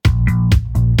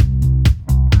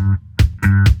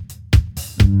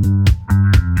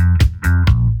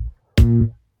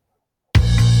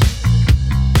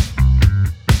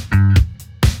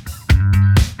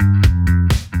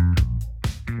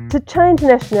To change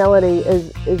nationality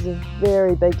is a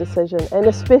very big decision, and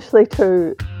especially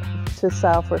to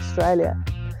sail for Australia,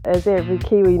 as every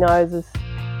Kiwi knows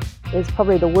is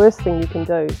probably the worst thing you can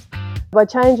do. By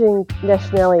changing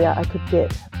nationality, I could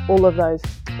get all of those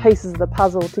pieces of the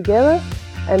puzzle together,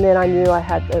 and then I knew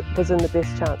it was in the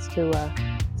best chance to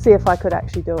see if I could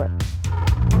actually do it.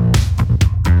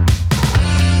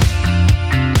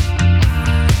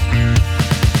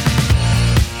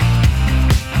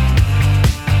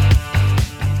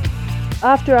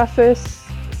 After our first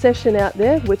session out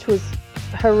there, which was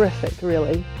horrific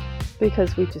really,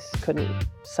 because we just couldn't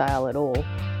sail at all,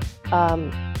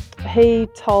 he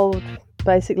told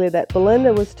basically that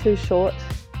Belinda was too short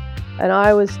and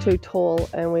I was too tall,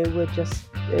 and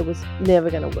it was never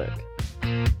going to work.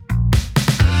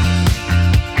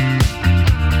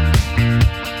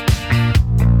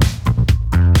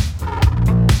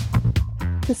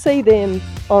 To see them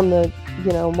on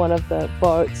one of the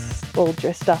boats, all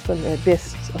dressed up in their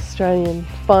best Australian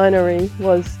finery,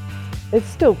 it's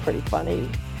still pretty funny.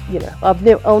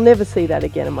 I'll never see that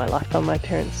again in my lifetime. My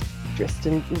parents dressed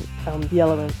in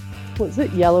yellow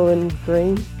and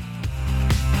green.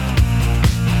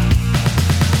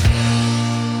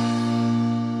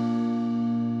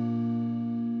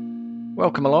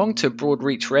 Welcome along to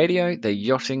Broadreach Radio, the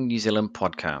Yachting New Zealand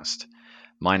podcast.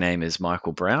 My name is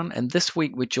Michael Brown, and this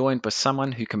week we're joined by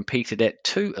someone who competed at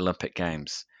 2 Olympic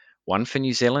Games, one for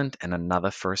New Zealand and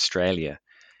another for Australia.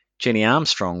 Jenny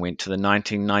Armstrong went to the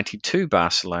 1992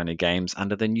 Barcelona Games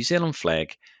under the New Zealand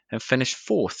flag and finished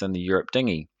 4th in the Europe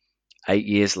dinghy. 8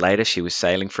 years later, she was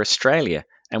sailing for Australia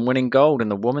and winning gold in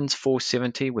the women's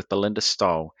 470 with Belinda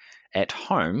Stoll at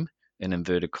home, in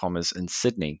inverted commas, in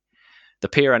Sydney. The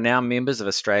pair are now members of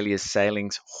Australia's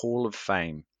Sailing's Hall of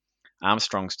Fame.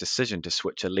 Armstrong's decision to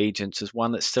switch allegiance is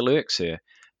one that still irks her,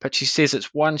 but she says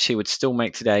it's one she would still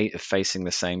make today if facing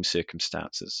the same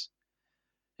circumstances.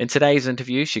 In today's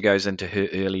interview, she goes into her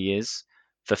early years,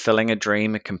 fulfilling a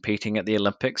dream of competing at the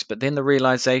Olympics, but then the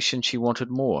realization she wanted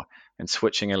more and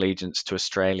switching allegiance to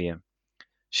Australia.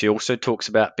 She also talks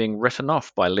about being written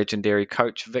off by legendary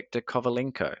coach Viktor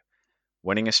Kovalenko,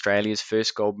 winning Australia's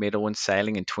first gold medal in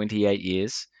sailing in 28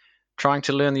 years, trying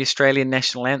to learn the Australian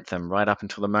national anthem right up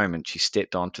until the moment she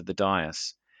stepped onto the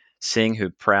dais, seeing her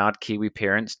proud Kiwi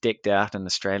parents decked out in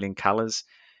Australian colours,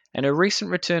 and her recent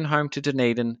return home to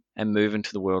Dunedin and move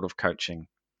into the world of coaching.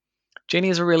 Jenny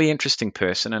is a really interesting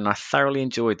person, and I thoroughly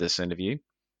enjoyed this interview.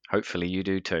 Hopefully you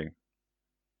do too.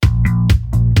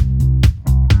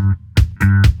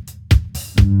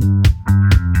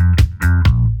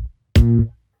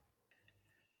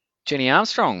 Jenny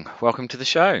Armstrong, welcome to the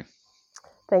show.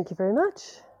 Thank you very much.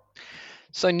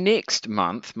 So next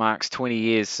month marks 20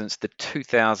 years since the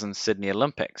 2000 Sydney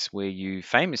Olympics, where you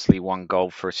famously won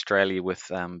gold for Australia with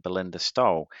Belinda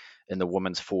Stoll in the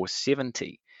women's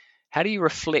 470. How do you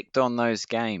reflect on those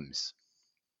games?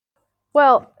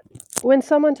 Well, when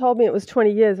someone told me it was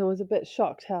 20 years, I was a bit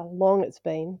shocked how long it's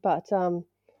been. But,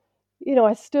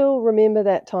 I still remember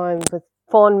that time with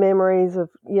fond memories of,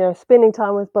 spending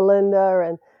time with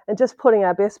Belinda and just putting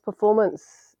our best performance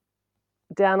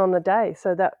down on the day.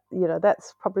 So that,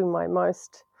 that's probably my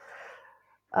most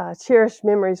cherished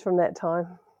memories from that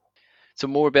time. So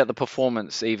more about the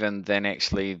performance even than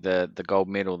actually the gold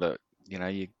medal that,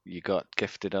 you got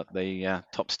gifted at the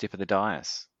top step of the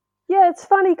dais. Yeah, it's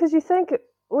funny because you think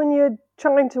when you're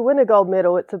trying to win a gold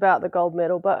medal, it's about the gold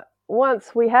medal. But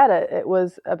once we had it, it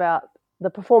was about the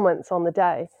performance on the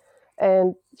day.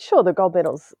 And sure, the gold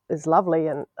medal is lovely,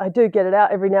 and I do get it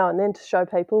out every now and then to show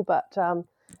people. But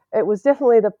it was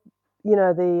definitely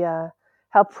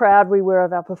how proud we were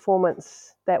of our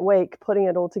performance that week, putting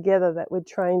it all together, that we'd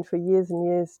trained for years and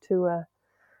years to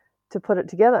put it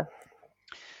together.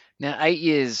 Now, 8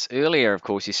 years earlier, of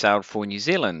course, you sailed for New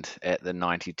Zealand at the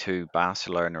 92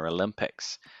 Barcelona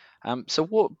Olympics. So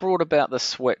what brought about the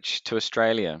switch to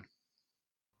Australia?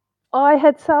 I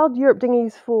had sailed Europe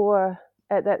dinghies for,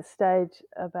 at that stage,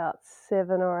 about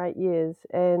 7 or 8 years,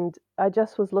 and I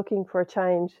just was looking for a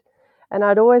change, and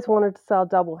I'd always wanted to sail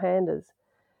double-handers.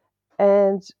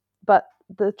 But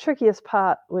the trickiest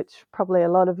part, which probably a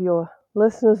lot of your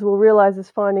listeners will realise, is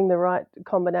finding the right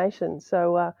combination.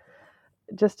 So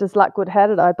just as luck would have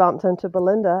it, I bumped into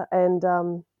Belinda,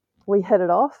 and we hit it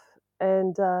off,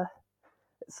 and it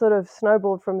sort of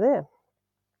snowballed from there.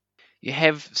 You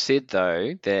have said,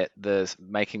 though, that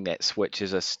making that switch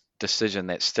is a decision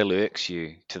that still irks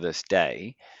you to this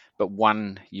day, but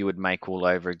one you would make all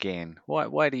over again.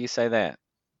 Why do you say that?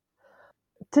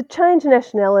 To change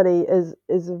nationality is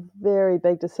a very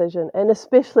big decision, and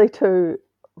especially to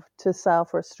sail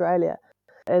for Australia,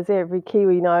 as every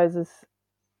Kiwi knows,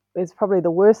 is probably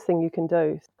the worst thing you can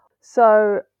do.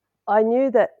 So I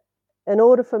knew that in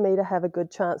order for me to have a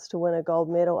good chance to win a gold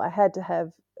medal, I had to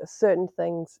have certain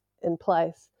things in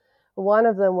place. One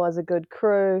of them was a good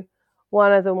crew,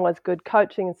 one of them was good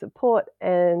coaching and support,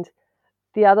 and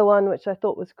the other one, which I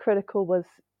thought was critical, was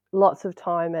lots of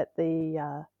time at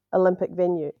the Olympic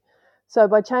venue. So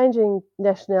by changing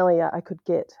nationality, I could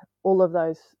get all of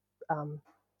those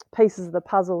pieces of the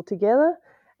puzzle together,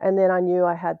 and then I knew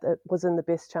was in the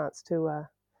best chance to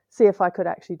see if I could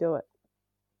actually do it.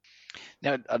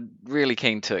 Now, I'm really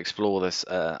keen to explore this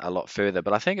a lot further,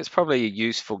 but I think it's probably a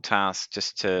useful task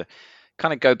just to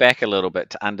kind of go back a little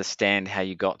bit to understand how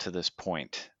you got to this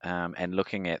point, and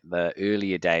looking at the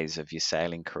earlier days of your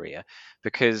sailing career,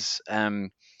 because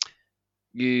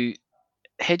you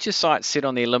had your sights set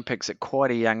on the Olympics at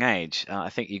quite a young age. I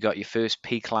think you got your first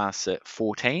P class at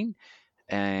 14,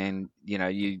 and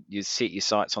you set your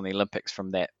sights on the Olympics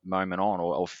from that moment on,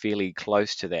 or fairly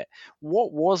close to that.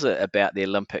 What was it about the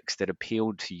Olympics that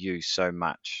appealed to you so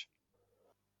much?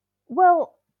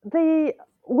 Well, the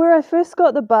where I first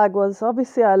got the bug was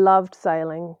obviously I loved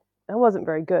sailing. I wasn't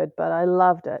very good, but I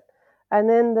loved it. And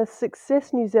then the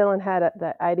success New Zealand had at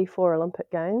the '84 Olympic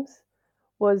Games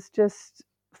was just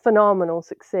phenomenal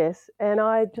success, and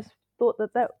I just thought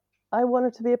that I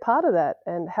wanted to be a part of that,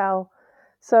 and how.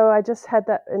 So I just had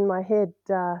that in my head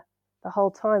the whole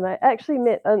time. I actually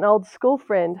met an old school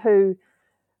friend who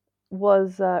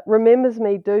was remembers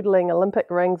me doodling Olympic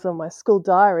rings on my school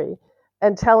diary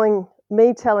and telling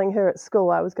her at school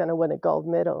I was going to win a gold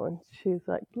medal, and she was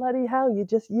like, "Bloody hell, you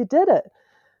did it!"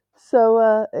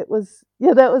 So it was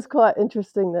that was quite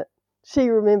interesting that she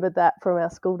remembered that from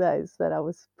our school days, that I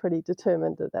was pretty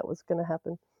determined that was going to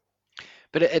happen.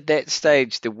 But at that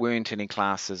stage, there weren't any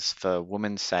classes for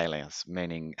women sailors,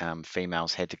 meaning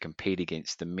females had to compete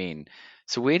against the men.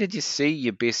 So where did you see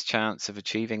your best chance of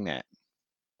achieving that?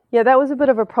 Yeah, that was a bit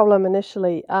of a problem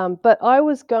initially, but I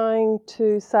was going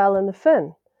to sail in the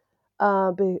Finn,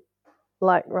 be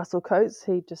like Russell Coates.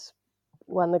 He just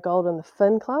won the gold in the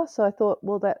Finn class, so I thought,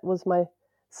 well, that was my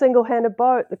single-handed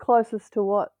boat, the closest to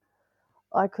what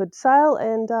I could sail,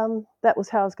 and that was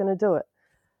how I was going to do it.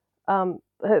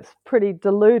 It's pretty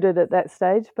diluted at that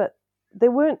stage, but there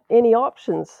weren't any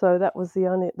options, so that was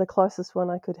the closest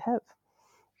one I could have.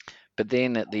 But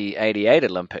then at the '88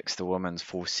 Olympics, the women's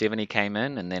 470 came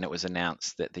in, and then it was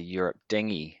announced that the Europe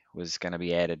dinghy was going to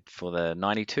be added for the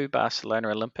 '92 Barcelona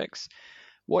Olympics.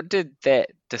 What did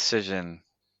that decision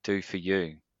do for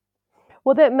you?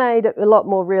 Well, that made it a lot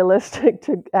more realistic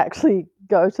to actually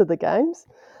go to the games.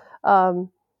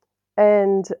 Um,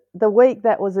 and the week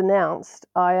that was announced,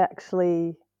 it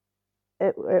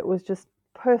was just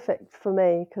perfect for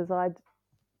me because I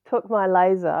took my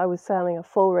laser. I was sailing a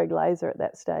full rig laser at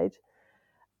that stage,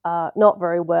 not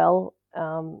very well.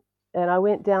 And I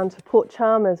went down to Port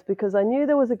Chalmers because I knew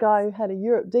there was a guy who had a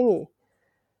Europe dinghy.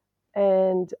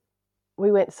 And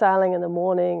we went sailing in the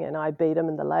morning and I beat him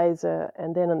in the laser.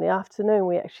 And then in the afternoon,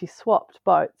 we actually swapped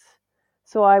boats.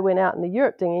 So I went out in the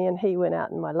Europe dinghy and he went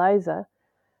out in my laser.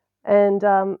 And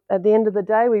at the end of the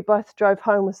day, we both drove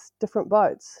home with different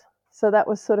boats. So that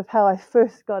was sort of how I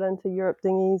first got into Europe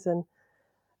dinghies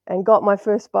and got my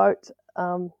first boat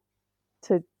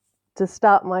to to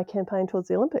start my campaign towards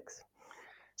the Olympics.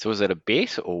 So was it a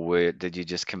bet, or did you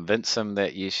just convince him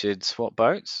that you should swap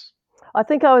boats? I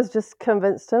think I was just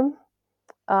convinced him.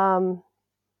 Um,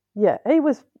 yeah, he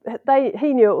was.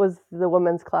 He knew it was the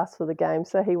women's class for the game,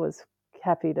 so he was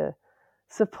happy to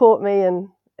support me in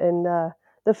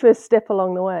the first step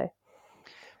along the way.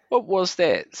 What was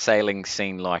that sailing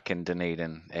scene like in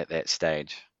Dunedin at that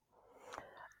stage?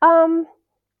 Um,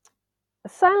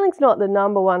 Sailing's not the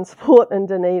number one sport in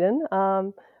Dunedin.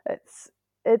 It's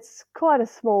it's quite a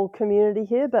small community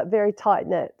here, but very tight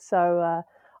knit. So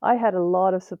I had a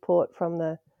lot of support from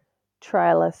the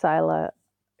trailer sailor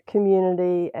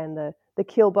community and the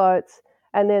keel boats,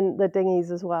 and then the dinghies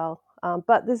as well.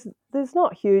 But there's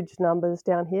not huge numbers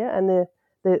down here, and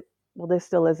there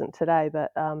still isn't today.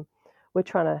 But we're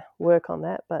trying to work on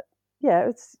that. But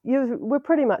yeah, we're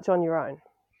pretty much on your own.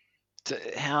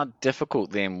 How difficult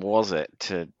then was it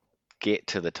to get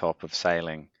to the top of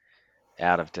sailing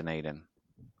out of Dunedin?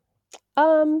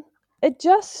 Um, it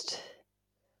just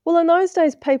Well, in those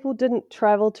days, people didn't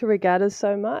travel to regattas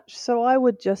so much, so I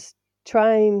would just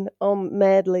train on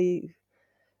madly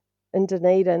in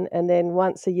Dunedin, and then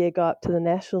once a year go up to the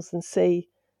nationals and see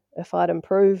if I'd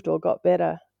improved or got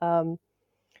better.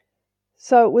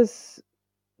 So it was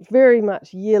very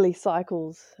much yearly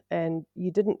cycles, and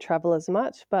you didn't travel as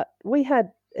much, but we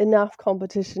had enough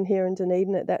competition here in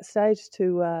Dunedin at that stage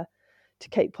to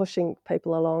keep pushing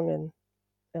people along, and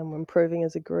and we're improving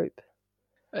as a group.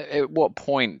 At what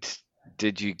point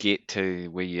did you get to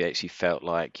where you actually felt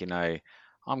like,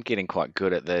 I'm getting quite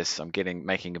good at this. I'm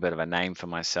making a bit of a name for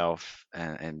myself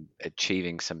and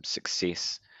achieving some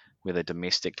success, whether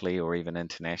domestically or even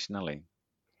internationally.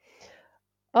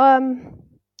 Um,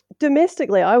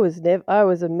 Domestically, I was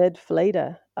a mid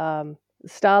fleeter.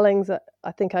 Starlings,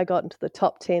 I think I got into the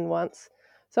top 10 once,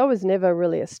 so I was never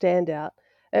really a standout.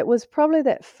 It was probably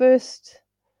that first,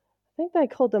 I think they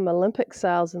called them Olympic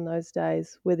sales in those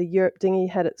days, where the Europe dinghy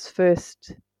had its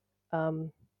first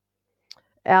um,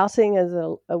 outing as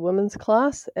a women's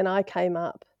class, and I came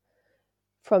up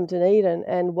from Dunedin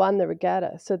and won the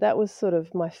regatta. So that was sort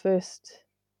of my first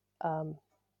um,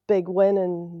 big win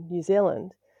in New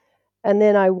Zealand. And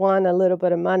then I won a little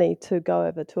bit of money to go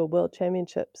over to a World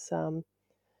Championships.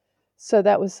 So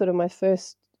that was sort of my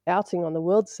first outing on the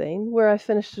world scene, where I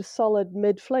finished a solid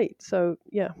mid fleet. So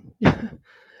yeah, it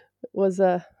was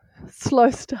a slow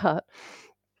start.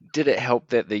 Did it help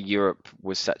that the Europe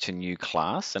was such a new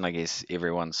class, and I guess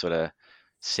everyone sort of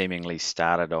seemingly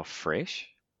started off fresh?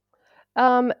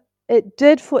 Um, it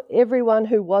did for everyone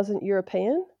who wasn't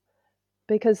European,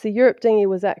 because the Europe dinghy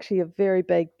was actually a very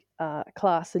big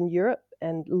class in Europe,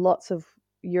 and lots of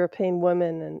European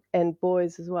women and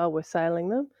boys as well were sailing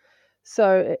them.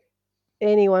 So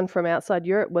anyone from outside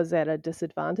Europe was at a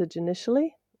disadvantage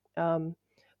initially, um,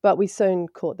 but we soon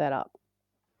caught that up.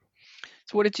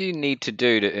 So, what did you need to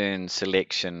do to earn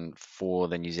selection for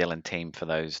the New Zealand team for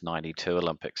those 92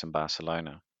 Olympics in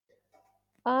Barcelona?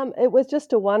 It was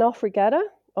just a one-off regatta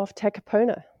off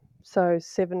Takapuna, so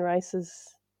 7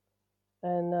 races,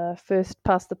 and first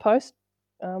past the post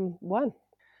won.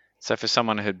 So, for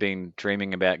someone who'd been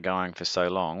dreaming about going for so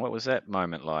long, what was that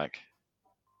moment like?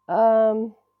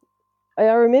 Um, I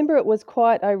remember it was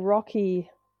quite a rocky,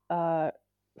 uh,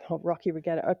 rocky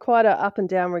regatta, quite a up and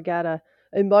down regatta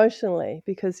emotionally,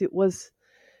 because it was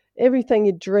everything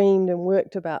you dreamed and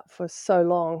worked about for so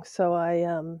long. So I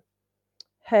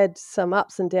had some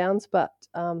ups and downs, but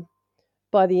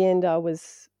by the end, I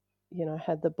was,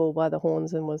 had the bull by the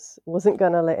horns and wasn't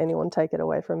going to let anyone take it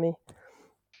away from me.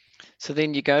 So,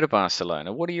 then you go to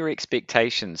Barcelona. What are your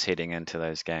expectations heading into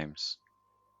those games?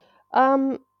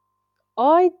 Um,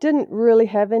 I didn't really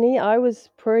have any. I was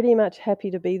pretty much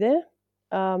happy to be there,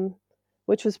 um,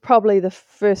 which was probably the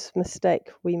first mistake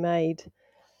we made.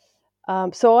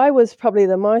 So I was probably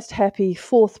the most happy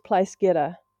fourth place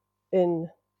getter in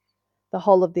the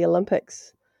whole of the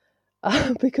Olympics,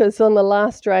 because on the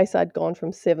last race I'd gone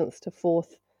from seventh to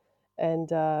fourth and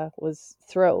was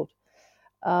thrilled.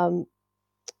 Um,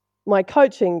 my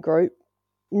coaching group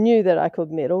knew that I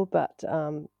could medal, but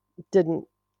didn't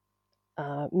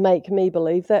make me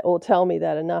believe that or tell me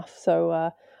that enough. So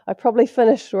I probably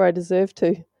finished where I deserved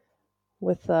to,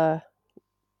 with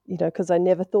because I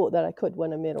never thought that I could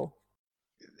win a medal.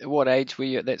 What age were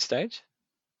you at that stage?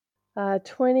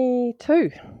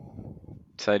 22.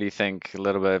 So, do you think a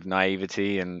little bit of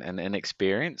naivety and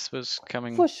inexperience was For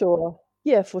coming? sure.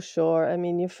 Yeah, for sure. I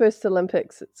mean, your first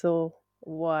Olympics, it's all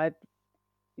wide,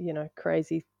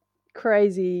 crazy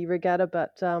regatta.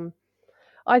 But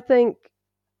I think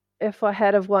if I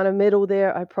had have won a medal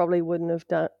there, I probably wouldn't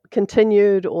have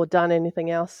continued or done anything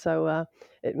else. So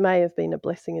it may have been a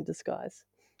blessing in disguise.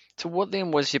 So, what then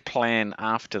was your plan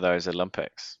after those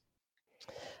Olympics?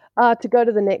 To go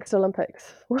to the next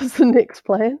Olympics was the next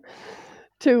plan,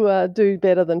 to do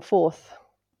better than fourth.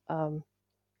 Um,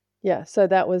 yeah, so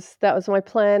that was my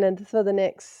plan, and for the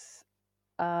next,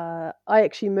 I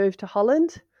actually moved to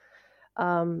Holland.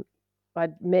 Um,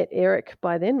 I'd met Eric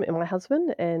by then, my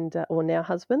husband, and or now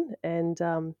husband, and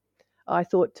I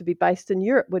thought to be based in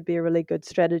Europe would be a really good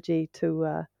strategy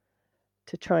to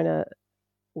try to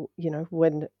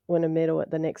win a medal at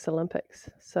the next Olympics.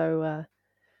 So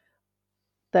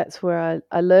that's where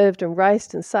I lived and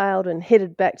raced and sailed and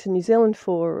headed back to New Zealand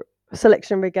for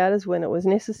selection regattas when it was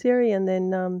necessary, and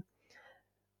then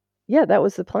yeah, that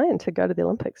was the plan, to go to the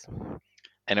Olympics.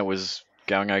 And it was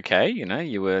going okay,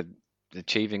 you were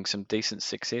achieving some decent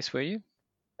success, were you?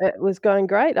 It was going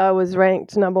great. I was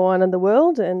ranked number one in the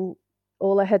world, and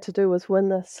all I had to do was win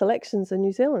the selections in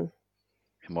New Zealand.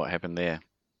 And what happened there?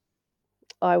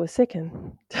 I was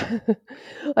second.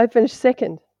 I finished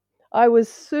second. I was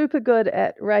super good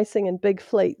at racing in big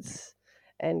fleets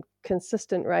and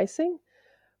consistent racing,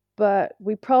 but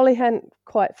we probably hadn't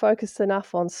quite focused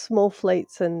enough on small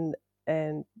fleets and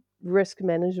risk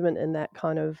management in that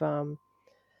kind of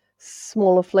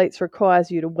smaller fleets requires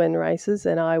you to win races,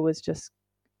 and I was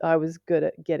good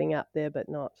at getting up there, but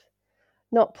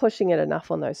not pushing it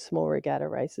enough on those small regatta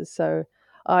races. So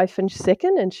I finished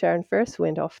second, and Sharon Ferris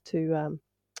went off to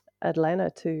Atlanta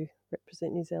to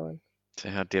represent New Zealand. So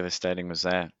how devastating was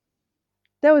that?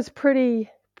 That was pretty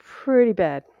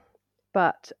bad,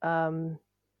 but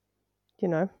you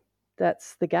know,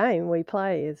 that's the game we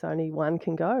play. Is only one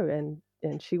can go,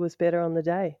 and she was better on the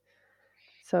day.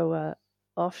 So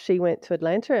off she went to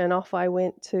Atlanta, and off I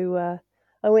went to.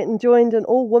 I went and joined an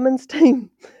all women's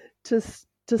team to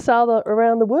sail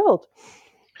around the world.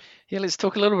 Yeah, let's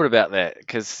talk a little bit about that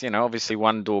because, obviously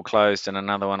one door closed and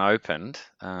another one opened,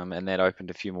 and that opened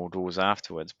a few more doors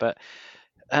afterwards. But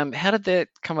how did that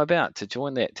come about to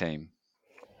join that team?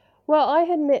 Well, I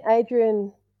had met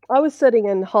Adrian. I was sitting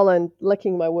in Holland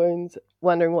licking my wounds,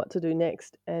 wondering what to do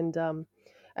next. And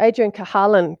Adrian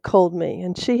Cahalan called me,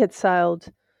 and she had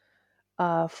sailed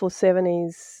for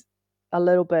 70s a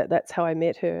little bit. That's how I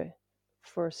met her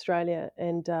for Australia.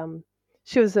 And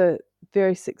she was a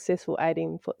very successful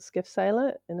 18-foot skiff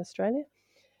sailor in Australia,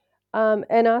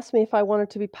 and asked me if I wanted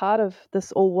to be part of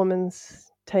this all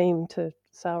women's team to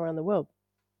sail around the world.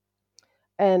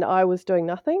 And I was doing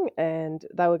nothing, and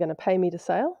they were going to pay me to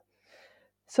sail.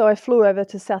 So I flew over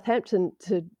to Southampton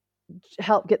to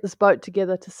help get this boat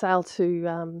together to sail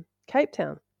to Cape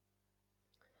Town.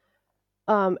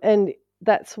 And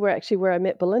that's where I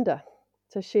met Belinda.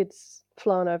 So she'd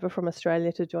flown over from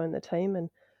Australia to join the team, and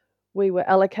we were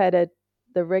allocated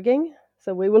the rigging.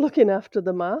 So we were looking after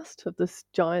the mast of this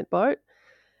giant boat.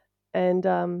 And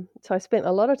so I spent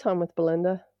a lot of time with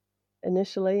Belinda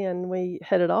initially, and we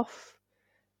hit it off.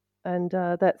 And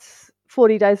that's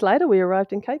 40 days later, we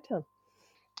arrived in Cape Town.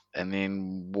 And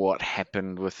then what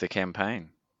happened with the campaign?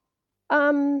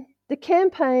 The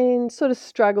campaign sort of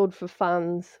struggled for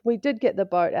funds. We did get the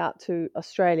boat out to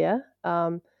Australia,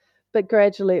 but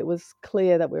gradually it was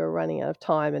clear that we were running out of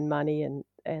time and money, and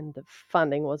the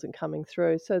funding wasn't coming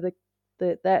through. So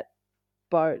that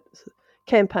boat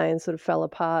campaign sort of fell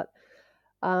apart.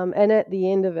 And at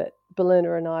the end of it,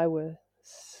 Belinda and I were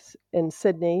in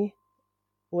Sydney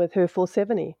with her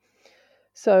 470.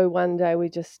 So one day we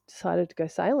just decided to go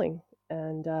sailing,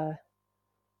 and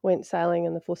went sailing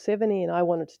in the 470, and I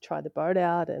wanted to try the boat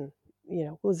out, and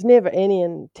it was never any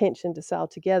intention to sail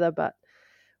together, but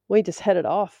we just hit it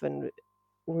off, and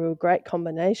we were a great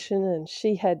combination. And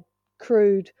she had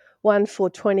crewed one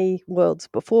 420 worlds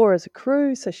before as a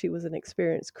crew, so she was an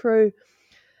experienced crew.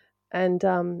 And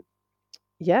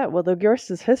yeah, well, the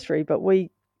rest is history. But we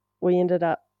ended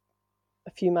up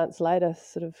a few months later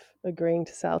sort of agreeing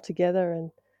to sail together,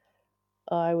 and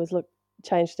I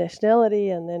changed nationality,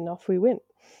 and then off we went.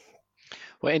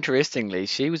 Well, interestingly,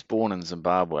 she was born in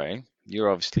Zimbabwe. You're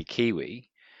obviously Kiwi.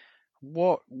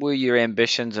 What were your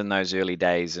ambitions in those early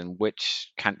days, and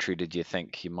which country did you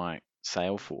think you might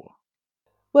sail for?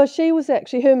 Well, she was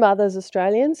actually, her mother's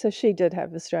Australian, so she did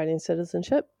have Australian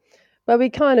citizenship. But we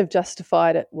kind of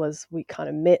justified it, was we kind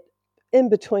of met in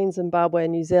between Zimbabwe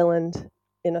and New Zealand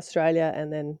in Australia,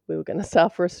 and then we were going to sail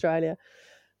for Australia.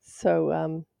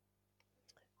 So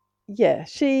yeah,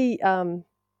 she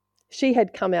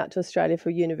had come out to Australia for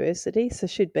university, so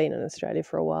she'd been in Australia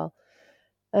for a while,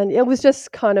 and it was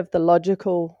just kind of the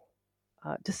logical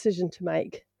decision to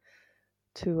make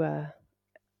to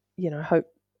hope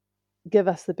give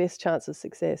us the best chance of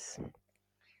success.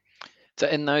 So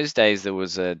in those days, there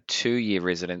was a 2-year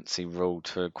residency rule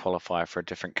to qualify for a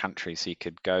different country, so you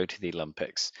could go to the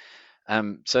Olympics.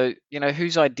 So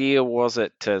whose idea was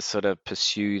it to sort of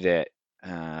pursue that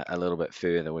a little bit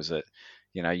further? Was it,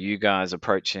 you guys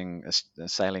approaching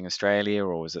sailing Australia,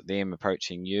 or was it them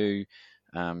approaching you?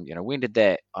 When did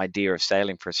that idea of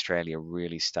sailing for Australia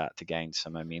really start to gain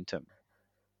some momentum?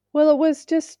 Well, it was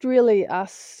just really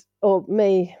us or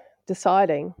me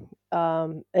deciding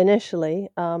initially.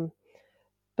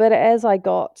 But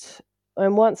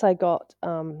once I got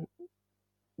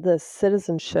the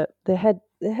citizenship,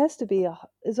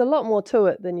 there's a lot more to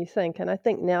it than you think. And I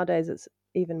think nowadays it's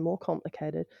even more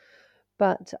complicated.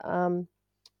 But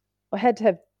I had to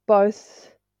have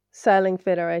both sailing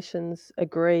federations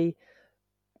agree,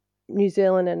 New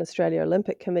Zealand and Australia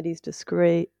Olympic committees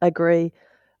agree.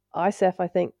 ISAF, I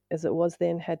think, as it was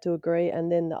then, had to agree, and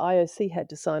then the IOC had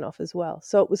to sign off as well.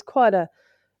 So it was quite a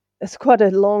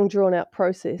long, drawn out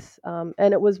process,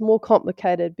 and it was more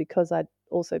complicated because I'd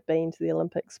also been to the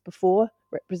Olympics before,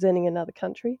 representing another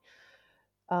country.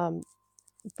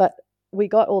 But we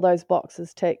got all those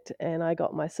boxes ticked, and I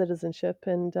got my citizenship,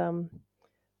 and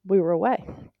we were away.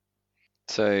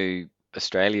 So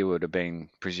Australia would have been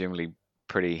presumably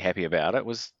pretty happy about it.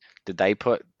 Did they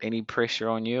put any pressure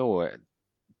on you, or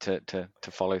to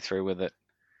follow through with it?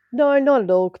 No, not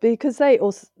at all, because they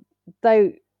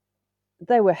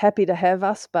were happy to have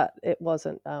us, but it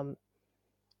wasn't,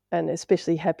 and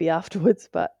especially happy afterwards.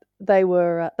 But they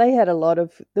had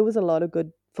there was a lot of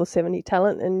good 470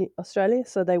 talent in Australia,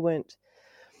 so they weren't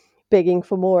begging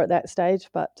for more at that stage,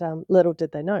 but little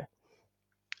did they know.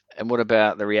 And what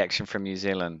about the reaction from New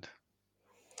Zealand?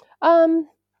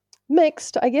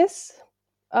 Mixed, I guess.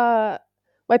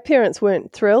 My parents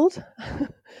weren't thrilled,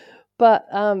 but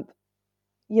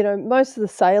most of the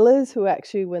sailors who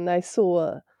actually, when they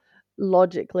saw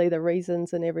logically the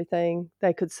reasons and everything,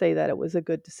 they could see that it was a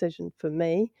good decision for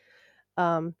me.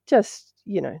 Just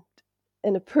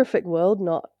in a perfect world,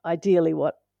 not ideally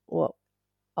what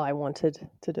I wanted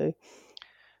to do.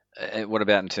 What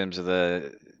about in terms of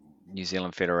the New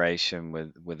Zealand Federation?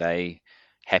 Were they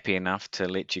happy enough to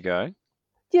let you go?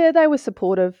 Yeah, they were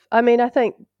supportive. I mean, I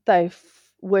think they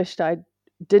wished I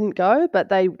didn't go, but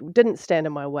they didn't stand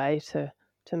in my way to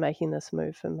making this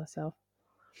move for myself.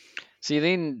 So you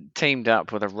then teamed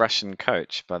up with a Russian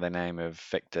coach by the name of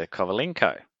Viktor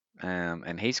Kovalenko,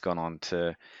 and he's gone on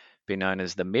to be known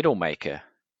as the medal maker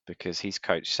because he's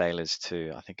coached sailors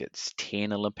to, I think it's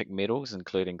 10 Olympic medals,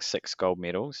 including 6 gold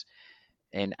medals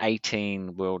and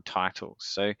 18 world titles.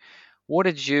 So what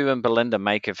did you and Belinda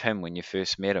make of him when you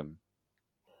first met him?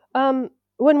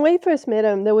 When we first met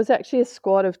him, there was actually a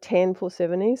squad of 10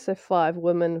 470s, so 5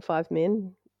 women, 5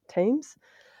 men teams.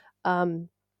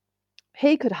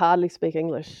 He could hardly speak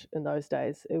English in those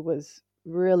days. It was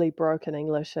really broken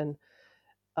English, and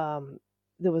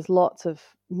there was lots of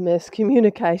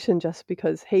miscommunication just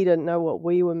because he didn't know what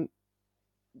we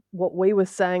were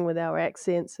saying with our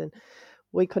accents, and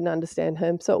we couldn't understand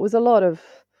him. So it was a lot of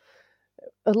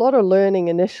learning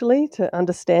initially to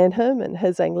understand him, and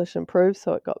his English improved,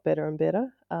 so it got better and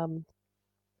better.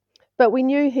 But we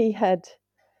knew he had,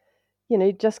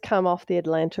 just come off the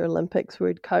Atlanta Olympics where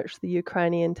he'd coached the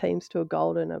Ukrainian teams to a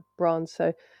gold and a bronze.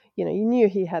 So, you knew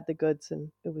he had the goods,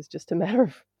 and it was just a matter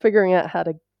of figuring out how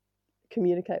to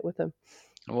communicate with him.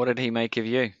 What did he make of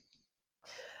you?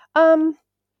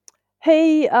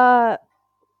 He, after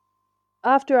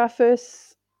our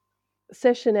first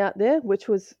session out there, which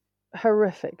was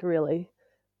horrific, really,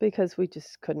 because we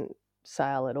just couldn't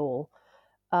sail at all,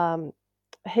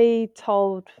 he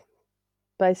told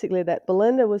basically that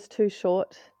Belinda was too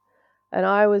short and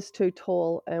I was too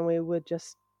tall, and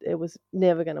it was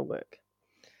never going to work.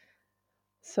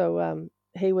 So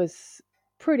he was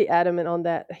pretty adamant on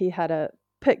that. He had a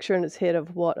picture in his head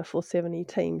of what a 470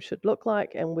 team should look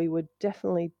like, and we were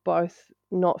definitely both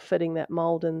not fitting that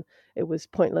mold, and it was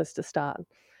pointless to start.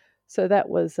 So that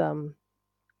was a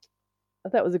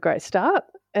great start,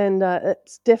 and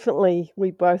it's definitely,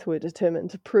 we both were determined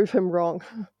to prove him wrong.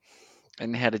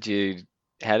 And how did you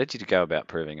go about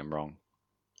proving him wrong?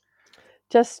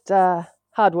 Just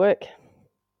hard work,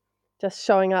 just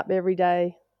showing up every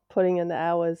day, putting in the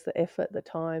hours, the effort, the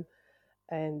time,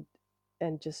 and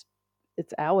just,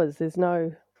 it's hours. There's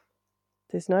no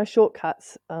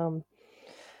shortcuts. And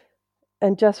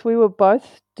just, we were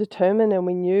both determined, and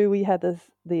we knew we had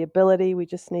the ability. We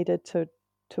just needed to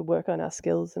work on our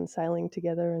skills and sailing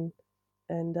together,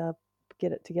 and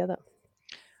get it together.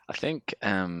 I think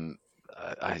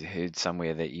I heard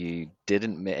somewhere that you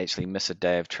didn't actually miss a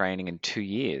day of training in 2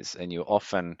 years, and you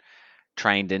often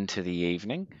trained into the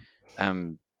evening.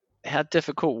 How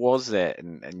difficult was that?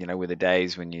 And were the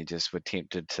days when you just were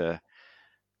tempted to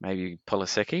maybe pull a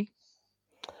sickie?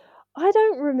 I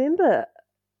don't remember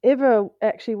ever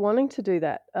actually wanting to do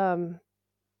that.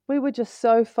 We were just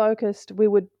so focused. We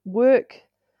would work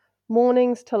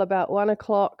mornings till about 1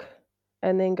 o'clock,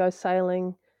 and then go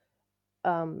sailing.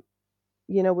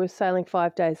 We're sailing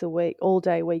 5 days a week, all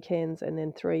day weekends, and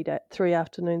then 3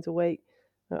 afternoons a week,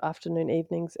 afternoon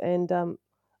evenings. And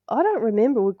I don't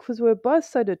remember, because we were both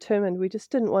so determined. We just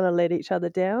didn't want to let each other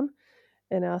down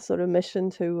in our sort of mission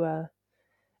to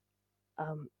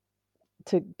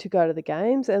go to the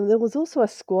games. And there was also a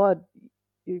squad.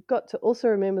 You've got to also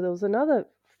remember there was another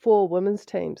 4 women's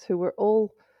teams who were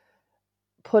all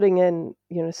putting in,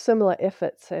 similar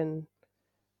efforts, and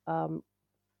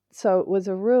so it was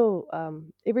a real.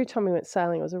 Every time we went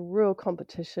sailing, it was a real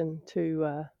competition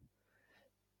to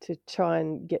try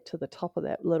and get to the top of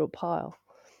that little pile.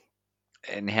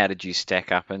 And how did you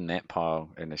stack up in that pile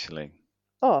initially?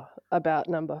 Oh, about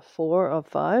number 4 of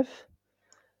 5.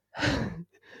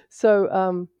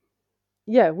 So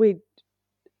yeah, we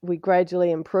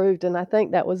gradually improved, and I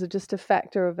think that was just a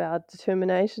factor of our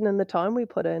determination and the time we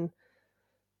put in,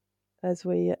 as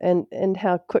we and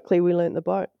how quickly we learnt the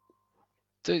boat.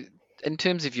 So, in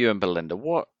terms of you and Belinda,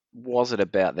 what was it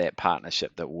about that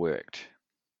partnership that worked?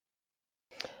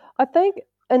 I think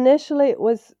initially it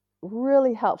was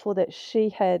really helpful that she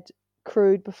had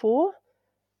crewed before,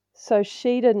 so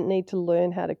she didn't need to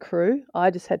learn how to crew. I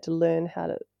just had to learn how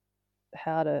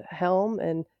to helm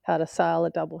and how to sail a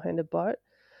double-handed boat.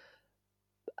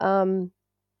 Um,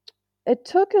 it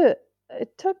took a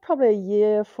it took probably a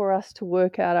year for us to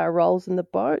work out our roles in the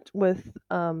boat with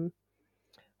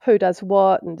who does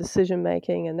what and decision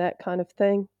making and that kind of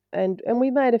thing. And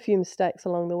we made a few mistakes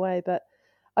along the way, but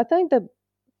I think that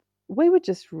we were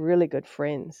just really good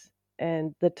friends.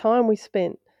 And the time we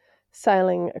spent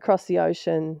sailing across the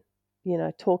ocean,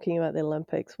 talking about the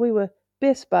Olympics, we were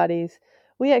best buddies.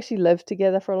 We actually lived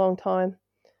together for a long time.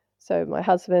 So my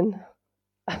husband,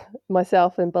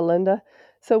 myself, and Belinda.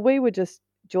 So we were just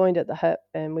joined at the hip,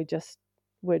 and we just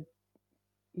were,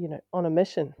 on a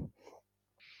mission.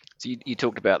 So you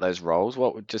talked about those roles.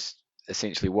 What would just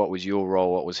essentially what was your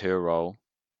role? What was her role?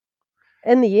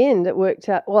 In the end, it worked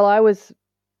out. Well, I was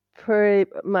pretty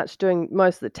much doing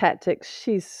most of the tactics.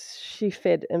 She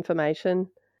fed information,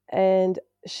 and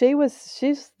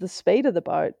she's the speed of the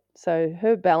boat. So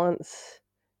her balance,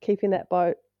 keeping that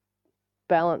boat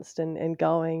balanced and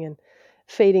going, and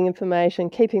feeding information,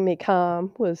 keeping me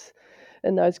calm was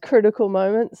in those critical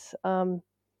moments, and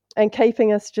keeping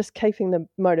the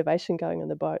motivation going on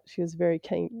the boat. She was very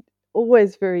keen,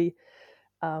 always very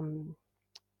um,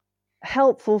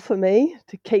 helpful for me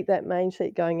to keep that main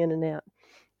sheet going in and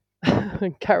out,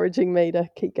 encouraging me to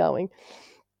keep going.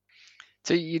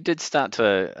 So you did start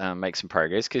to make some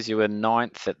progress because you were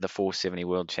ninth at the 470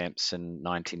 World Champs in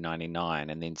 1999,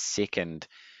 and then second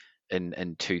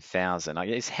in 2000. I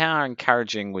guess how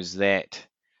encouraging was that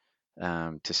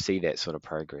to see that sort of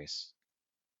progress?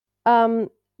 Um,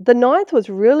 the ninth was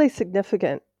really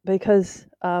significant because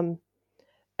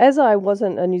as I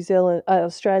wasn't a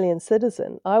Australian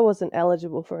citizen, I wasn't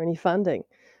eligible for any funding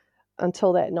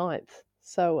until that ninth.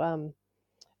 So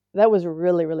that was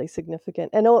really, really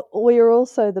significant. And we were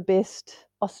also the best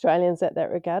Australians at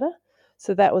that regatta.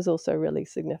 So that was also really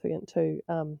significant too.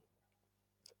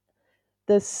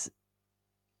 This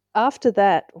After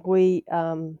that, we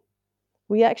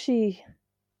actually,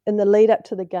 in the lead up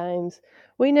to the games,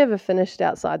 we never finished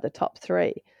outside the top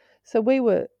three. So we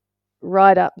were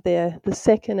right up there, the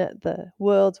second at the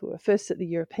Worlds, we were first at the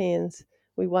Europeans.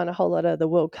 We won a whole lot of the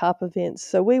World Cup events.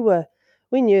 So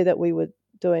we knew that we were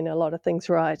doing a lot of things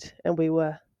right, and we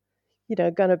were,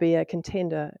 going to be a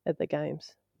contender at the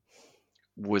games.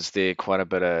 Was there quite a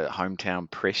bit of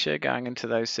hometown pressure going into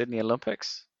those Sydney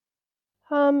Olympics?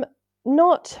 Um,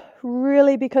 Not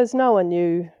really, because no one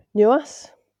knew us,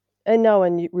 and no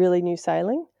one really knew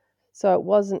sailing, so it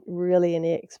wasn't really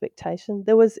any expectation.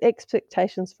 There was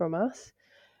expectations from us,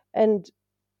 and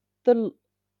the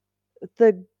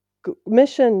the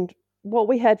mission, what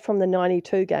we had from the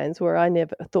 92 games, where I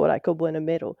never thought I could win a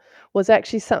medal, was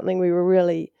actually something we were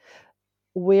really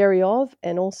wary of.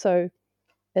 And also,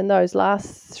 in those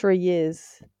last 3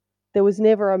 years, there was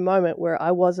never a moment where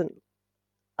I wasn't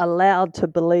allowed to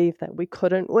believe that we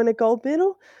couldn't win a gold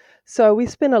medal. So we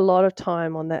spent a lot of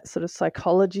time on that sort of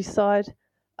psychology side,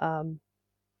 um,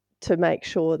 to make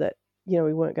sure that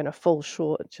we weren't going to fall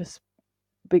short, just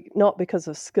not because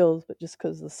of skills, but just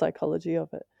because of the psychology of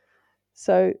it.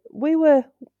 So we were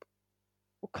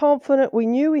confident. We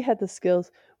knew we had the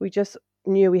skills. We just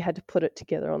knew we had to put it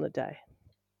together on the day.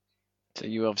 So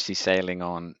you were obviously sailing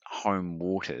on home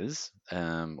waters,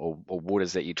 or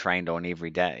waters that you trained on every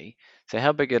day. So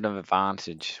how big an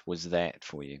advantage was that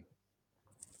for you?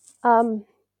 Um,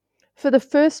 for the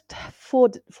first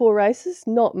four races,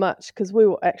 not much, because we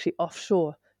were actually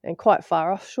offshore and quite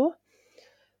far offshore.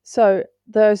 So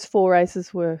those four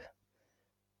races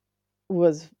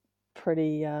was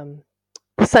pretty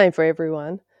the same for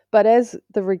everyone. But as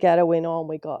the regatta went on,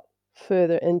 we got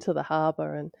further into the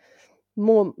harbour and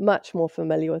much more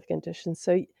familiar with conditions.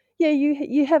 So yeah,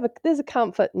 you have there's a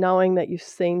comfort knowing that you've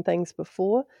seen things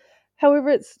before. However,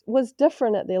 it was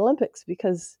different at the Olympics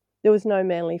because there was no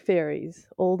Manly ferries.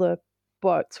 All the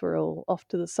boats were all off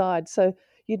to the side, so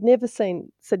you'd never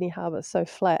seen Sydney Harbour so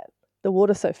flat. The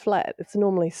water so flat. It's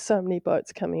normally so many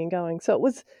boats coming and going. So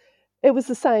it was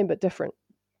the same but different.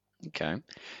 Okay.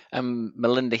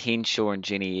 Melinda Henshaw and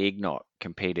Jenny Ignott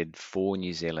competed for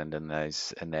New Zealand in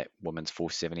that women's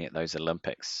 470 at those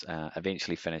Olympics,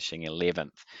 eventually finishing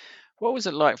 11th. What was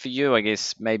it like for you, I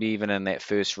guess, maybe even in that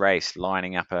first race,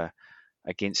 lining up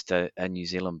against a New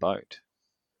Zealand boat?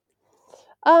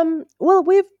 Well,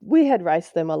 we had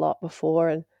raced them a lot before,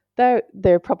 and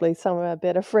they're probably some of our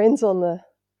better friends on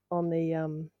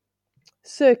the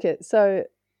circuit. So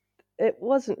it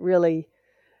wasn't really,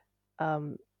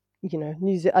 um,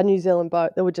 a New Zealand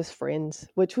boat. They were just friends,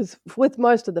 which was with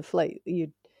most of the fleet.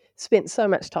 You spent so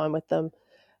much time with them,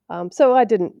 so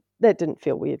that didn't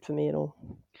feel weird for me at all.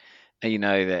 And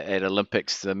that at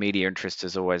Olympics, the media interest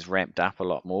is always ramped up a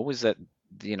lot more. Was that,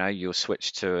 your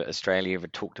switch to Australia ever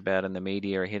talked about in the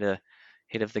media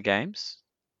ahead of the games?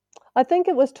 I think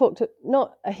it was talked to,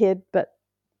 not ahead, but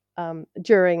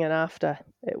during and after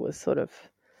it was sort of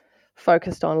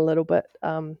focused on a little bit.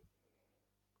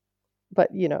 But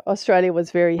Australia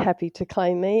was very happy to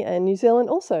claim me, and New Zealand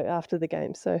also after the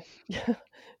game. So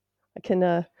I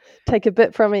can take a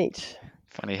bit from each.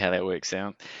 Funny how that works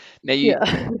out. Now you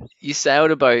Yeah. you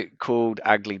sailed a boat called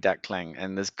Ugly Duckling,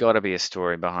 and there's got to be a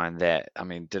story behind that. I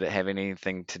mean, did it have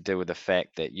anything to do with the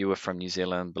fact that you were from New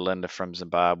Zealand, Belinda from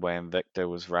Zimbabwe, and Victor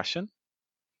was Russian?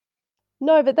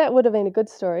 No, but that would have been a good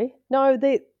story. No,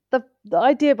 the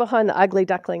idea behind the ugly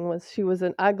duckling was she was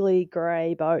an ugly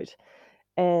grey boat,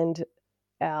 and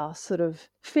our sort of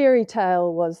fairy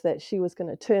tale was that she was going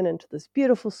to turn into this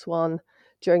beautiful swan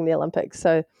during the Olympics.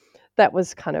 So that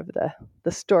was kind of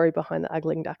the story behind the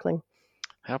ugly duckling.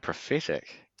 How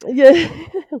prophetic. Yeah,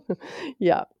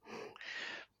 yeah,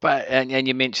 But and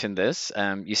you mentioned this.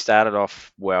 You started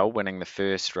off well, winning the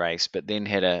first race, but then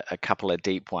had a couple of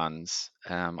deep ones.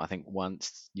 I think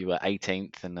once you were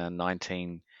 18th in a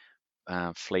 19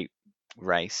 fleet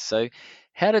race. So,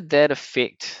 how did that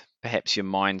affect perhaps your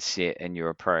mindset and your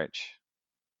approach?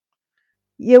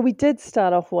 yeah. We did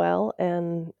start off well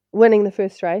and winning the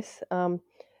first race.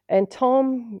 And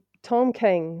Tom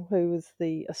King, who was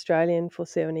the Australian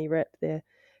 470 rep there,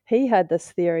 he had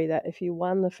this theory that if you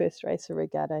won the first race of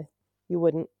regatta, you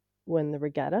wouldn't win the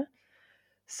regatta.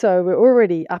 So we're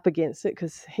already up against it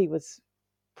because he was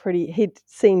he'd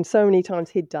seen so many times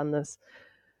he'd done this.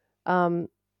 Um,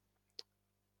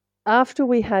 After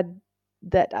we had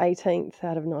that 18th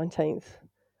out of 19th,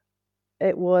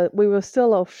 we were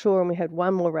still offshore and we had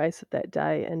one more race of that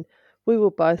day, and we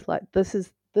were both like, this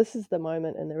is the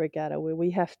moment in the regatta where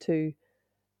we have to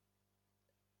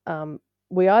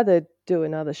we either do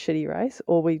another shitty race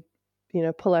or we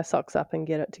pull our socks up and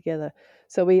get it together.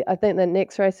 So I think the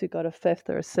next race we got a fifth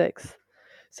or a sixth,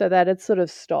 so that had sort of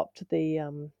stopped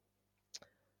the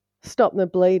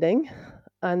bleeding,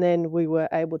 and then we were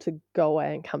able to go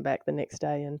away and come back the next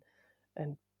day and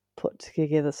put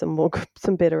together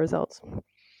some better results.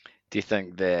 Do you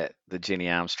think that the Jenny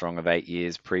Armstrong of 8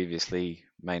 years previously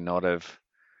may not have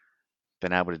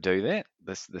been able to do that?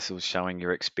 This was showing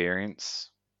your experience.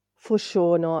 For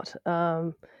sure not.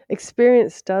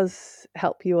 Experience does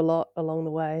help you a lot along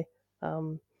the way.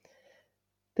 Um,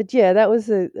 but yeah, that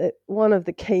was one of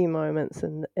the key moments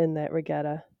in that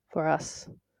regatta for us.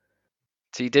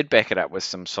 So you did back it up with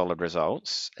some solid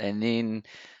results, and then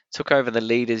took over the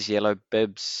leaders' yellow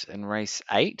bibs in race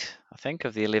 8, I think,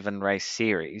 of the 11 race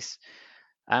series.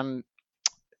 Um,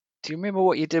 do you remember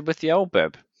what you did with the old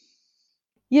bib?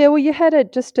 Yeah, well, you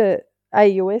had just a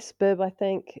AUS bib, I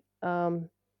think, and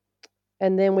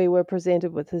then we were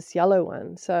presented with this yellow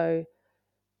one. So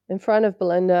in front of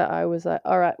Belinda, I was like,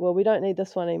 all right, well, we don't need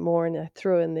this one anymore. And I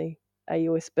threw in the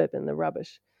AUS bib in the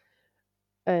rubbish.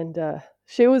 And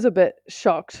she was a bit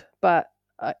shocked, but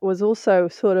I was also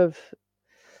sort of,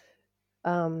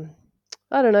 um,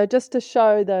 I don't know, just to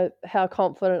show how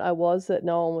confident I was that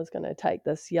no one was going to take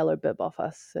this yellow bib off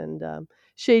us. And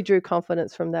she drew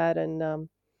confidence from that. And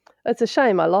it's a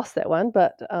shame I lost that one,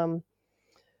 but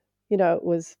it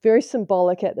was very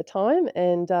symbolic at the time.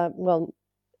 And well,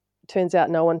 turns out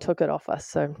no one took it off us.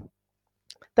 So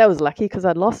that was lucky because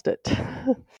I'd lost it.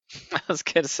 I was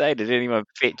going to say, did anyone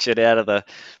fetch it out of the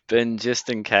bin just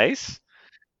in case?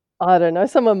 I don't know.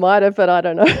 Someone might have, but I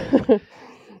don't know.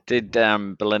 Did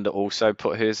Belinda also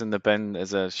put hers in the bin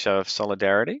as a show of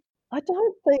solidarity? I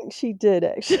don't think she did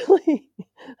actually.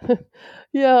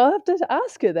 Yeah, I'll have to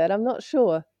ask her that. I'm not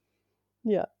sure.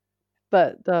 Yeah,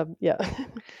 but yeah.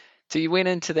 So you went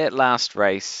into that last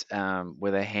race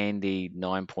with a handy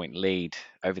 9 point lead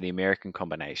over the American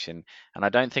combination, and I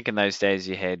don't think in those days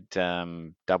you had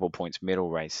double points medal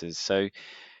races. So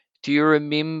do you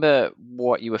remember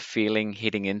what you were feeling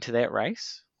heading into that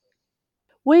race?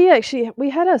 We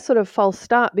had a sort of false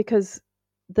start because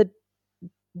the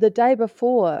the day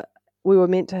before we were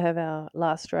meant to have our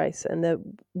last race and the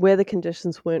weather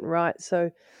conditions weren't right,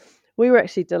 so we were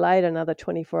actually delayed another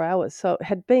 24 hours. So it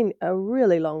had been a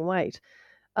really long wait.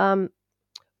 Um,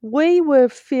 we were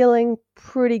feeling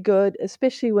pretty good,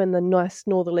 especially when the nice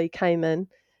northerly came in.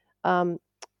 Um,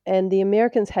 and the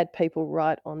Americans had people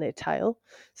right on their tail.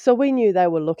 So we knew they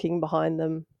were looking behind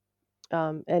them.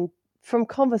 And from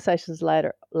conversations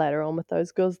later on with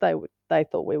those girls, they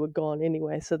thought we were gone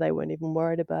anyway, so they weren't even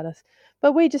worried about us.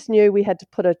 But we just knew we had to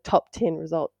put a top 10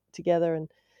 result together, and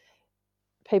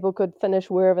people could finish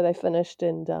wherever they finished,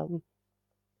 and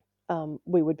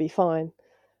we would be fine.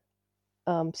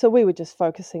 So we were just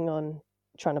focusing on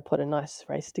trying to put a nice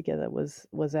race together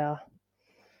was our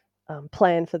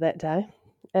plan for that day.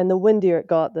 And the windier it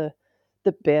got, the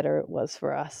better it was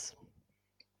for us.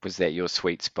 Was that your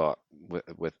sweet spot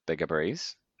with bigger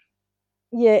breeze?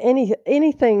 Yeah,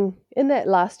 anything in that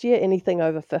last year, anything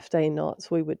over 15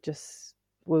 knots, we were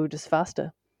just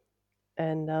faster,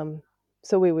 and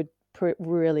so we were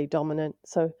really dominant.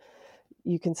 So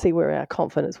you can see where our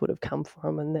confidence would have come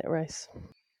from in that race.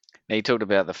 Now you talked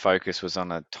about the focus was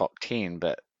on a top 10,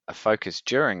 but a focus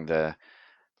during the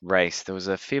race, there was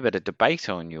a fair bit of debate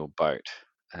on your boat.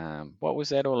 What was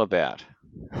that all about?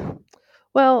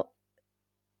 Well,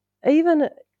 even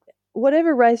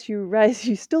whatever race you race,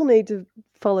 you still need to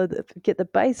get the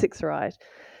basics right.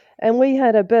 And we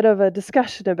had a bit of a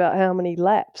discussion about how many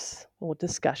laps, or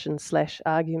discussion slash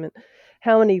argument,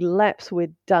 how many laps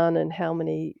we'd done and how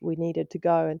many we needed to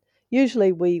go. And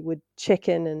usually we would check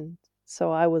in. And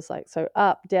so I was like, so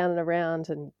up, down, and around.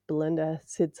 And Belinda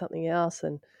said something else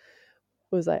and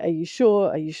was like, are you sure?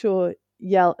 Are you sure?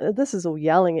 This is all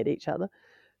yelling at each other.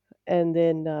 And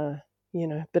then, a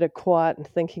bit of quiet and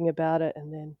thinking about it.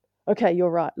 And then, okay, you're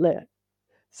right.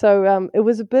 So it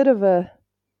was a bit of a,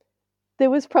 there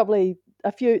was probably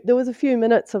there was a few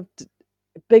minutes of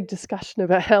big discussion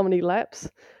about how many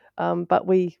laps, but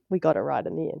we got it right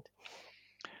in the end.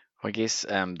 I guess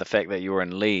the fact that you were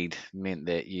in lead meant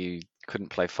that you couldn't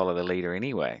play follow the leader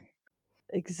anyway.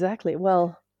 Exactly.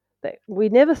 Well, we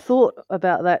never thought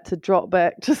about that, to drop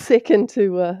back to second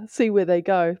to see where they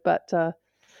go. But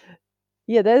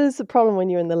yeah, that is the problem when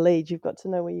you're in the lead. You've got to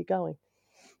know where you're going.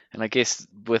 And I guess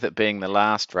with it being the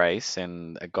last race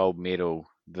and a gold medal,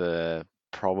 the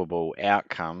probable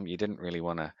outcome, you didn't really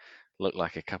want to look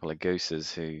like a couple of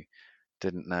gooses who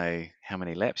didn't know how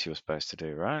many laps you were supposed to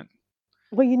do, right?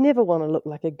 Well, you never want to look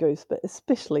like a goose, but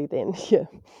especially then, yeah.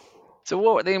 So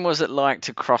what then was it like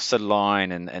to cross the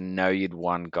line and know you'd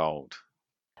won gold?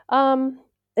 Um,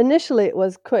 Initially it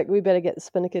was quick. We better get the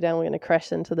spinnaker down. We're going to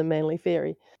crash into the Manly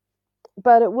Ferry.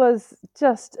 But it was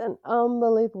just an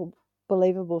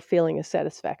believable feeling of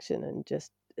satisfaction and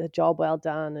just a job well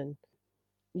done. And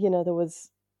there was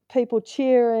people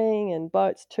cheering and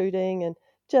boats tooting and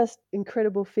just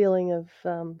incredible feeling of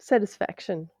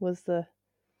satisfaction was the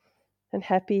and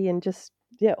happy and just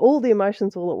all the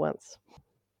emotions all at once.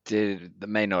 It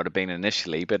may not have been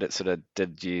initially, but it sort of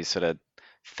did you sort of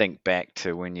think back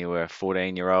to when you were a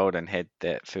 14-year-old and had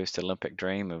that first Olympic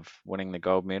dream of winning the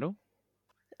gold medal?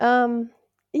 Um,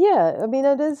 yeah, I mean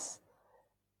it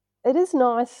is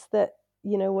nice that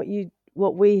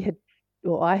what we had,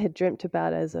 or I had dreamt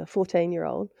about as a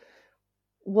 14-year-old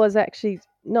was actually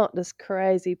not this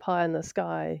crazy pie in the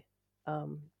sky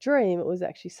dream. It was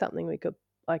actually something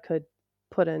I could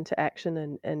put into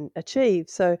action and achieve.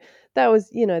 So that was,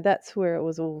 that's where it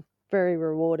was all very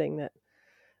rewarding. That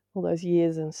all those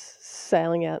years and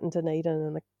sailing out in Dunedin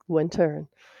in the winter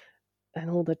and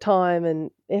all the time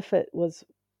and effort was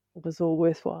all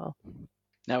worthwhile.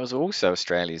 That was also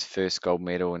Australia's first gold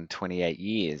medal in 28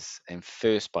 years and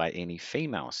first by any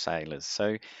female sailors.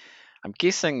 So I'm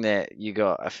guessing that you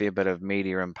got a fair bit of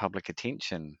media and public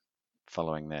attention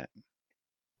following that.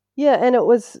 Yeah, and it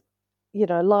was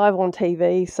live on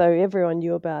TV, so everyone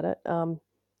knew about it.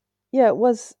 Yeah, it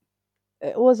was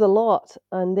a lot,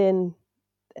 and then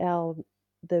our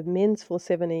the men's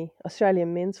 470,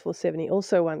 Australian men's 470,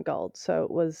 also won gold. So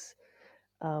it was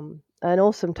an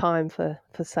awesome time for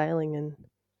sailing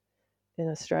in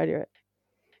Australia.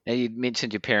 Now you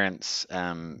mentioned your parents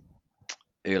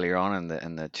earlier on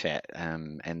in the chat,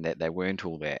 and that they weren't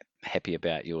all that happy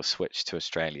about your switch to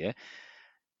Australia.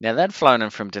 Now they'd flown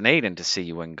in from Dunedin to see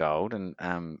you win gold, and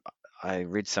I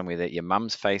read somewhere that your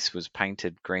mum's face was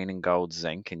painted green and gold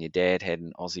zinc, and your dad had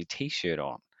an Aussie T-shirt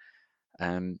on.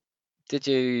 Um, did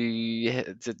you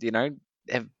know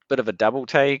have a bit of a double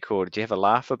take, or did you have a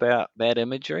laugh about that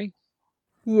imagery?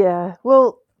 Yeah,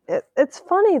 well, it's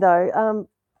funny though.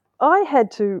 I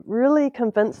had to really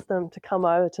convince them to come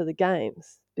over to the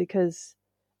games because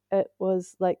it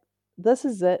was like, this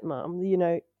is it, Mum.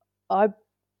 I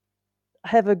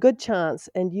have a good chance,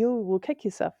 and you will kick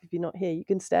yourself if you're not here. You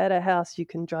can stay at our house, you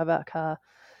can drive our car.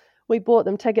 We bought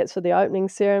them tickets for the opening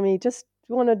ceremony, just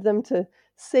wanted them to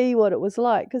see what it was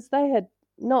like because they had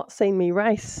not seen me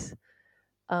race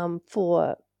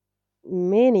for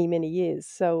many, many years.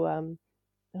 So I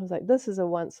was like, this is a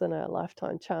once in a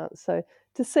lifetime chance. So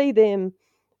to see them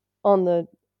on on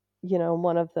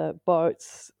one of the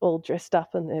boats, all dressed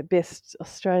up in their best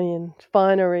Australian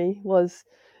finery,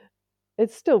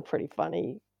 it's still pretty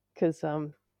funny because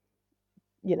I'll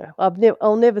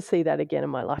never see that again in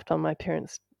my lifetime. My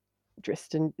parents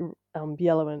dressed in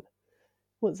yellow and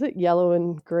what's it, yellow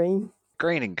and green,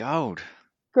 Green and gold.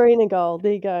 green and gold.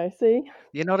 There you go. See,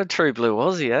 You're not a true blue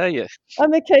Aussie, are you?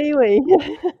 I'm a Kiwi.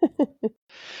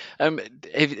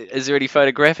 Is there any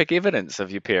photographic evidence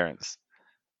of your parents?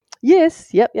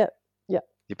 Yes, yep.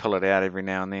 You pull it out every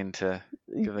now and then to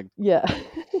give a. Yeah.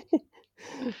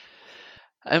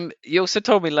 You also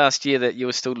told me last year that you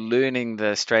were still learning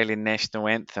the Australian national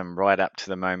anthem right up to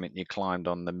the moment you climbed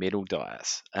on the medal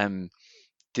dais.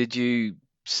 Did you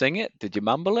sing it? Did you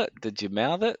mumble it? Did you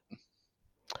mouth it?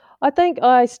 I think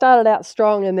I started out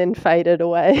strong and then faded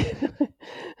away.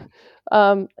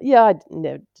 Yeah,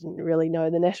 didn't really know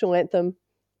the national anthem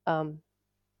um,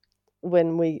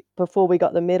 before we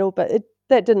got the medal, but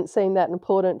that didn't seem that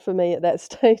important for me at that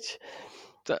stage.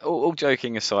 So, all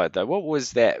joking aside, though, what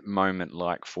was that moment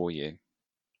like for you?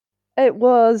 It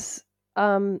was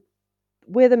um,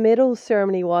 where the medal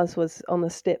ceremony was on the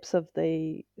steps of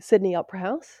the Sydney Opera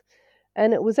House,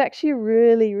 and it was actually a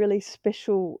really really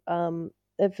special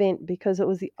event because it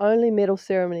was the only medal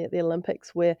ceremony at the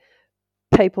Olympics where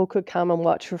people could come and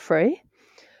watch for free.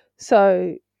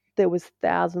 So there was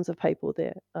thousands of people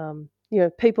there.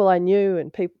 People I knew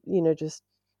and people, just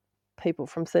people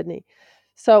from Sydney.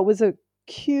 So it was a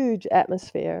huge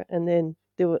atmosphere, and then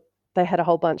they had a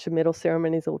whole bunch of medal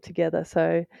ceremonies all together.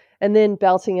 So and then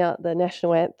belting out the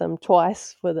national anthem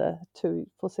twice for the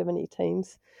 470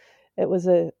 teams. It was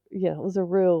a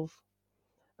real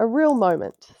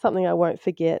moment, something I won't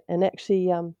forget. And actually,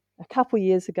 a couple of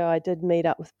years ago, I did meet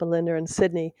up with Belinda in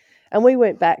Sydney, and we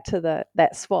went back to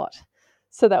that spot.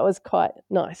 So that was quite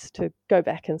nice to go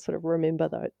back and sort of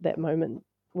remember that moment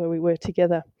where we were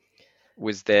together.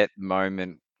 Was that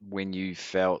moment when you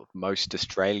felt most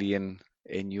Australian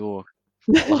in your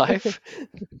life?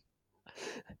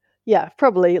 Yeah,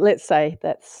 probably. Let's say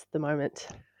that's the moment.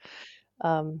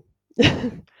 Um,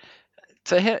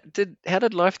 So how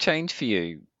did life change for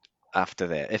you after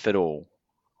that, if at all?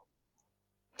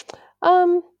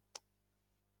 um,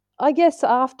 I guess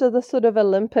after the sort of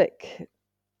Olympic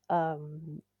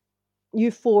um,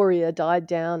 euphoria died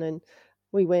down and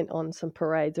we went on some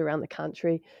parades around the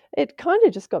country, it kind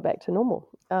of just got back to normal.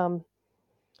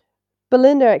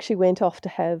 Belinda actually went off to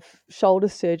have shoulder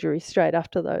surgery straight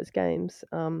after those games.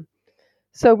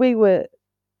 So we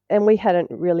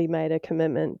hadn't really made a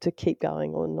commitment to keep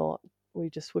going or not. We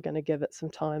just were going to give it some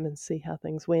time and see how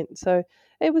things went. So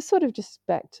it was sort of just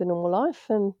back to normal life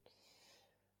and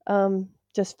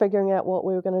just figuring out what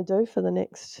we were going to do for the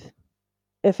next,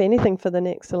 if anything, for the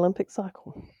next Olympic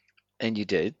cycle. And you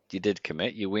did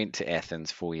commit. You went to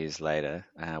Athens 4 years later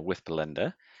with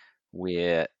Belinda,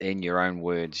 where, in your own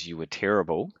words, you were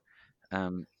terrible.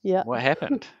 Um, Yeah. what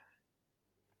happened?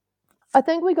 I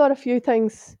think we got a few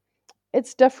things.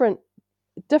 It's different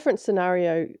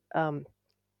scenario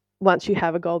once you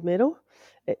have a gold medal.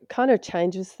 It kind of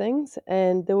changes things,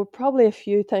 and there were probably a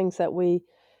few things that we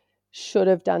should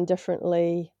have done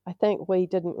differently. I think we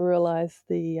didn't realize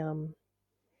the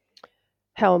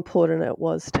how important it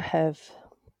was to have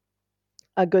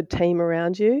a good team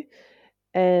around you.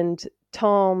 And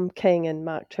Tom King and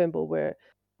Mark Turnbull were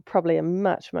probably a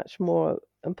much, much more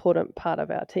important part of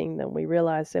our team than we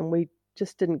realized. And we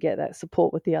just didn't get that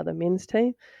support with the other men's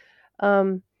team.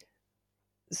 Um,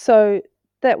 so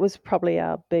that was probably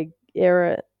our big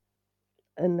error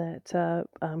in that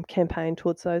campaign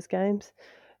towards those games.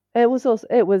 It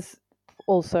was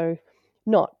also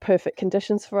not perfect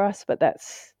conditions for us, but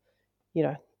you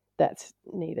know that's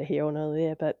neither here nor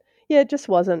there. But yeah, it just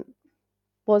wasn't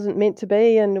meant to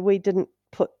be, and we didn't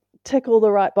tick all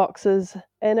the right boxes.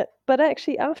 But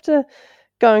actually, after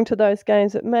going to those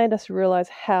games, it made us realize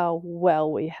how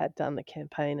well we had done the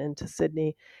campaign into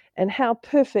Sydney, and how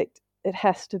perfect it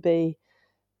has to be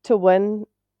to win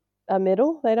a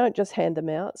medal. They don't just hand them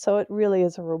out, so it really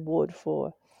is a reward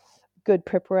for good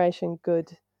preparation,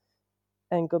 good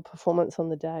performance on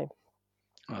the day.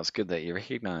 Well, it's good that you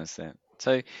recognise that.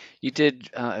 So you did.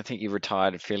 I think you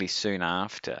retired fairly soon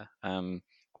after.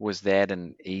 Was that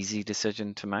an easy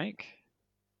decision to make?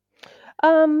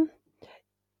 Um,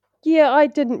 yeah, I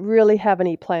didn't really have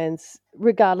any plans,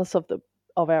 regardless of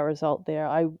our result there.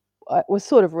 I was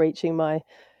sort of reaching my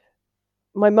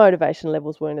motivation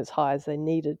levels weren't as high as they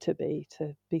needed to be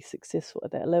successful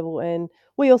at that level, and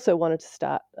we also wanted to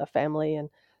start a family, and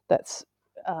that's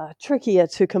trickier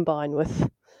to combine with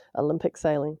Olympic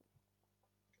sailing.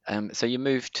 So you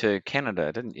moved to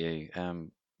Canada, didn't you?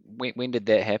 When did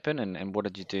that happen, and what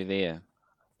did you do there?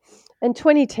 In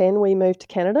 2010, we moved to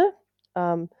Canada.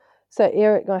 Um, so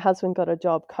Eric, my husband, got a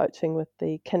job coaching with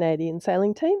the Canadian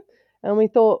sailing team, and we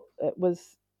thought it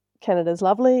was Canada's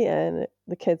lovely, and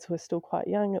the kids were still quite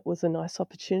young. It was a nice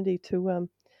opportunity to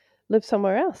live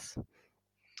somewhere else.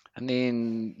 And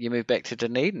then you moved back to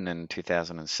Dunedin in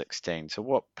 2016. So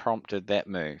what prompted that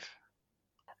move?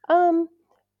 Um,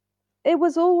 it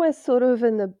was always sort of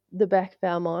in the back of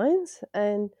our minds.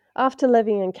 And after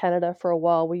living in Canada for a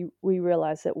while, we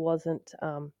realized it wasn't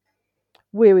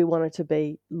where we wanted to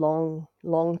be long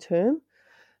term.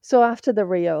 So after the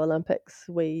Rio Olympics,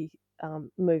 we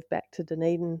moved back to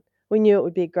Dunedin. We knew it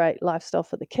would be a great lifestyle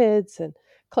for the kids and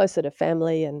closer to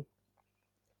family, and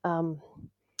um,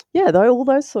 yeah, all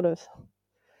those sort of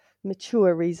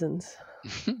mature reasons.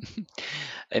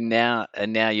 And now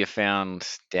you're found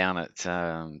down at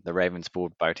the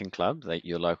Ravensbourne Boating Club,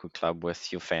 your local club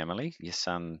with your family. Your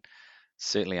son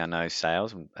certainly I know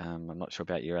sails. I'm not sure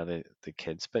about your the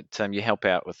kids, but you help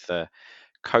out with the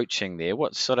coaching there.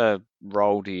 What sort of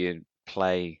role do you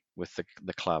play with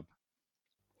the club?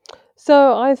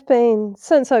 So I've been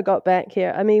since I got back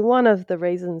here. I mean, one of the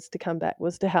reasons to come back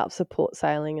was to help support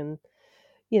sailing and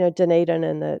Dunedin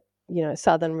and the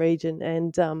southern region,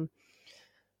 and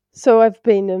so I've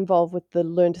been involved with the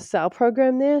Learn to Sail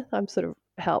program there. I'm sort of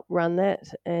help run that,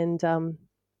 and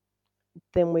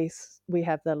then we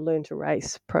have the Learn to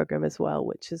Race program as well,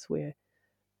 which is where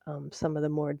some of the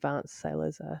more advanced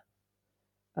sailors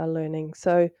are learning.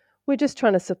 So we're just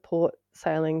trying to support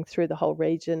sailing through the whole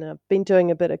region. I've been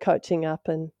doing a bit of coaching up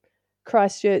in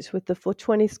Christchurch with the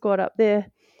 420 squad up there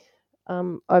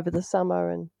over the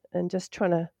summer, and just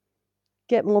trying to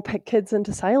get more kids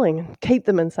into sailing and keep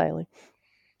them in sailing.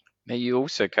 Now you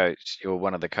also coach. You're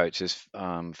one of the coaches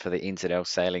for the NZL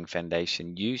Sailing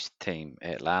Foundation youth team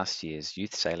at last year's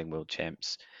Youth Sailing World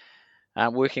Champs,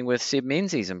 working with Seb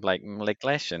Menzies and Blake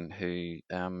McGlashan, who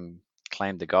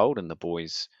claimed the gold in the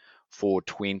boys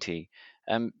 420.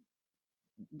 Um,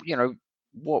 you know,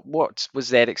 what was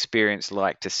that experience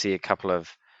like to see a couple of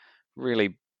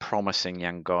really promising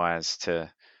young guys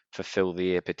to fulfill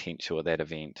their potential at that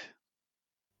event?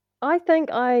 I think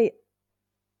as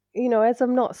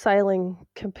I'm not sailing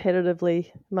competitively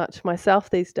much myself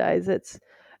these days, it's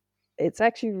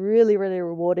actually really, really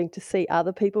rewarding to see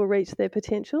other people reach their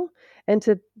potential and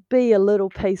to be a little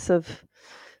piece of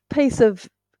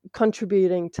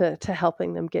contributing to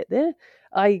helping them get there.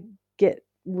 I get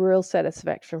real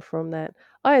satisfaction from that.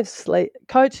 I have sleep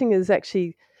coaching is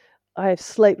actually I have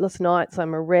sleepless nights.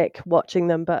 I'm a wreck watching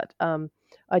them, but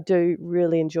I do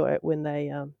really enjoy it when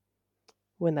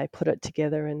they put it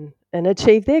together and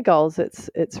achieve their goals.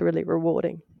 It's really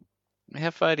rewarding.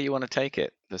 How far do you want to take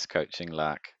it, this coaching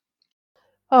lark?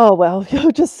 Oh well,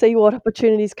 you'll just see what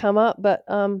opportunities come up, but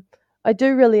I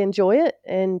do really enjoy it,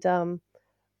 and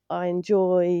I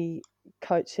enjoy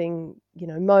coaching,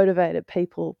 motivated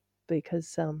people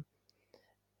because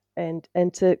and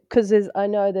to because there's I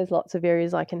know there's lots of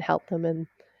areas I can help them in,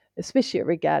 especially at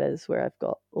regattas where I've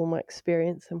got all my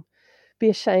experience, and be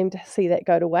ashamed to see that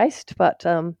go to waste. But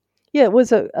yeah, it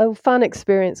was a fun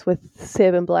experience with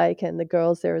Seb and Blake and the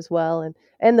girls there as well,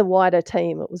 and the wider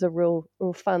team. It was a real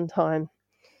fun time.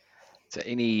 So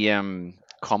any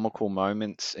comical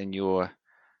moments in your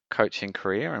coaching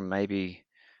career, and maybe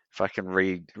if I can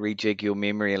rejig your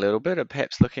memory a little bit, or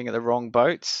perhaps looking at the wrong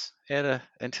boats at a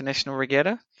international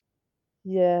regatta?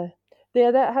 Yeah,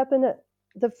 yeah, that happened at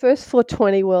the first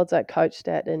 420 Worlds I coached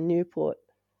at in Newport.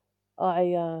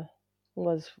 I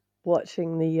was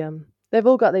watching they've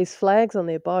all got these flags on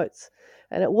their boats,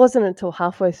 and it wasn't until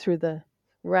halfway through the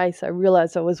race I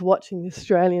realised I was watching the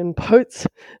Australian boats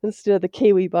instead of the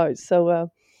Kiwi boats. So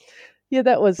yeah,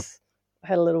 I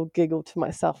had a little giggle to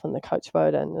myself in the coach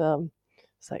boat, and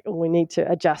it's like, oh, we need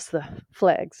to adjust the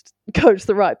flags to coach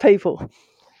the right people.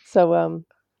 So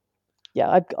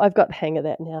yeah, I've got the hang of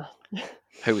that now.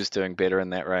 Who was doing better in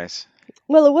that race?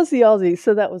 Well, it was the Aussies,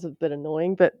 so that was a bit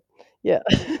annoying, but yeah.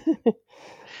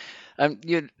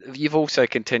 You've also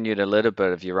continued a little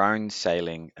bit of your own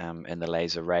sailing in the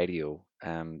laser radial.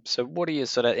 So what are your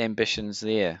sort of ambitions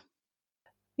there?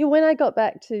 Yeah, when I got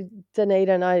back to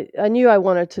Dunedin, I knew I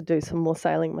wanted to do some more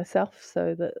sailing myself,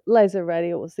 so the laser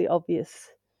radial was the obvious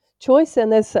choice.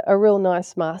 And there's a real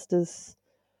nice masters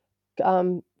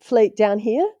fleet down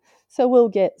here, so we'll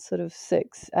get sort of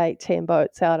 6, 8, 10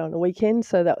 boats out on a weekend.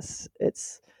 So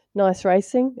it's nice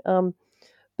racing.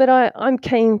 But I'm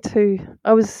keen to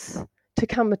I was to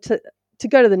come to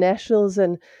go to the nationals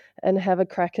and have a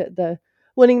crack at the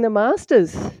winning the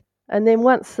masters, and then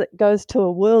once it goes to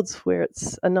a worlds where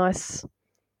it's a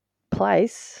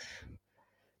place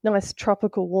nice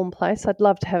tropical warm place, I'd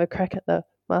love to have a crack at the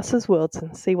masters worlds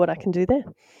and see what I can do there.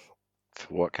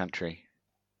 For what country?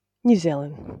 New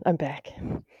Zealand, I'm back.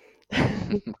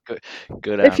 Good,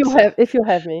 good answer. If you'll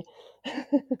have me.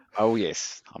 Oh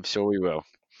yes, I'm sure we will.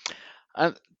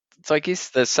 Um, so I guess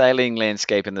the sailing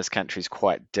landscape in this country is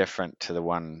quite different to the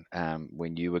one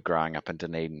when you were growing up in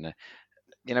Dunedin.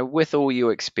 with all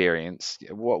your experience,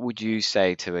 what would you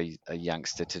say to a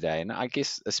youngster today? And I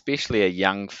guess especially a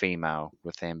young female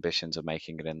with ambitions of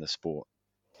making it in the sport.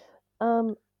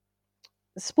 Um,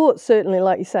 Sport certainly,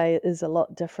 like you say, is a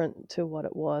lot different to what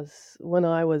it was when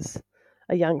I was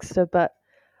a youngster. But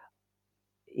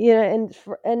and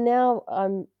now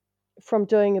I'm from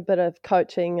doing a bit of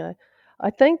coaching. I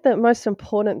think the most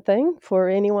important thing for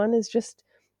anyone is just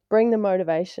bring the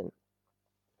motivation.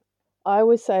 I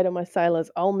always say to my sailors,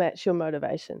 "I'll match your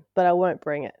motivation, but I won't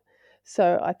bring it."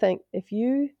 So I think if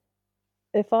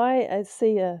I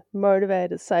see a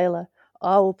motivated sailor,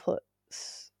 I will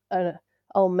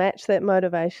I'll match that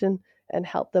motivation and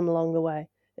help them along the way.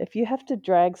 If you have to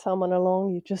drag someone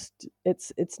along,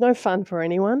 it's no fun for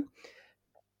anyone.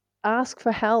 Ask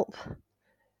for help.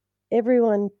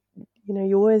 Everyone,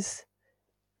 you always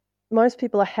most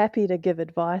people are happy to give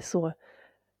advice or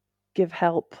give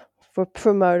help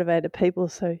for motivated people.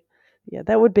 So yeah,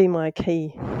 that would be my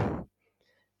key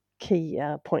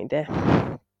point there.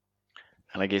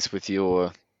 And I guess with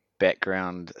your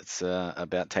background, it's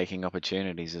about taking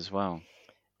opportunities as well.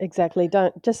 Exactly.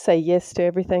 Don't just say yes to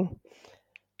everything.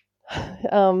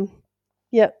 um,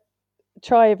 yeah,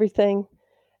 try everything,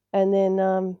 and then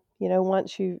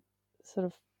once you sort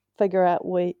of figure out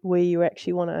where you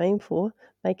actually want to aim for,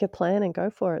 make a plan and go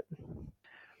for it.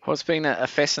 Well, it's been a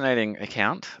fascinating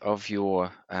account of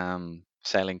your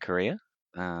sailing career,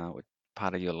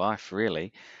 part of your life,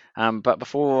 really. But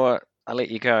before I let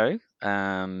you go,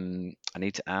 I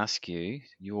need to ask you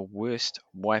your worst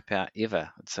wipeout ever.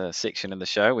 It's a section of the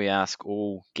show we ask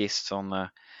all guests on the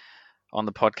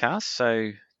podcast.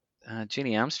 So,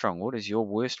 Jenny Armstrong, what is your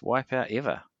worst wipeout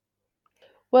ever?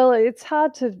 Well, it's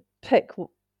hard to pick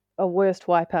a worst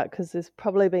wipeout because there's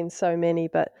probably been so many,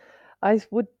 but I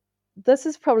would. This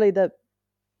is probably the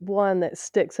one that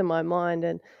sticks in my mind,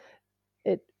 and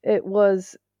it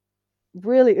was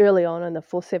really early on in the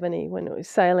 470 when it was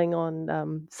sailing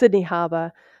on Sydney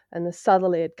Harbour, and the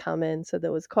southerly had come in, so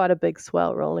there was quite a big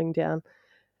swell rolling down,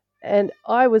 and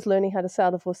I was learning how to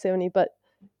sail the 470, but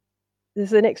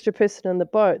there's an extra person in the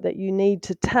boat that you need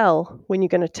to tell when you're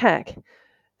going to tack.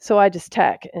 So I just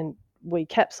tack, and we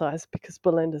capsized because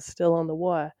Belinda's still on the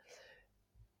wire.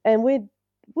 And we'd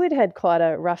had quite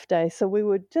a rough day, so we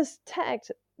were just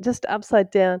tacked just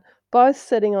upside down, both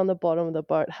sitting on the bottom of the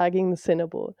boat, hugging the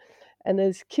centerboard. And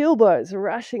there's keel boats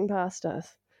rushing past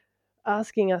us,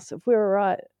 asking us if we're all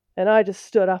right. And I just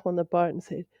stood up on the boat and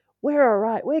said, "We're all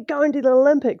right. We're going to the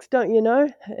Olympics, don't you know?"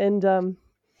 And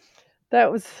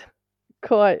that was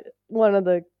quite one of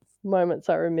the moments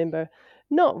I remember.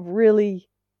 Not really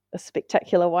a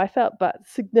spectacular wipeout, but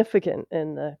significant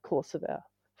in the course of our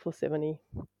 470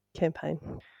 campaign.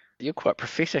 You're quite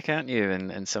prophetic, aren't you,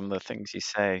 in some of the things you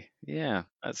say? Yeah,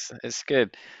 it's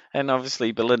good. And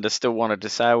obviously, Belinda still wanted to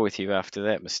sail with you after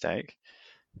that mistake.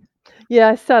 Yeah,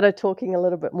 I started talking a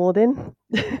little bit more then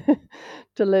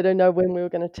to let her know when we were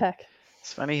going to attack.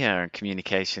 It's funny how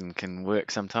communication can work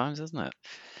sometimes, isn't it?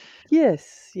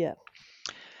 Yes, yeah.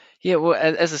 Yeah, well,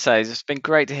 as I say, it's been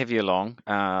great to have you along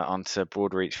onto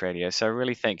Broadreach Radio. So,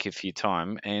 really thank you for your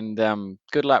time, and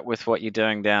good luck with what you're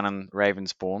doing down in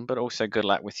Ravensbourne, but also good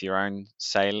luck with your own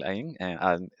sailing,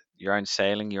 your own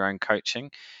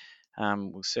coaching.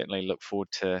 We'll certainly look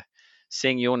forward to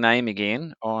seeing your name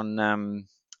again on the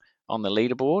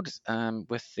leaderboard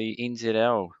with the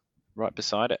NZL right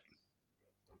beside it.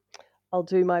 I'll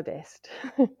do my best.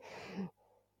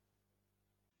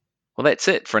 Well, that's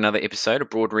it for another episode of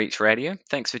Broadreach Radio.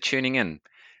 Thanks for tuning in.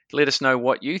 Let us know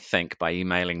what you think by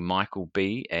emailing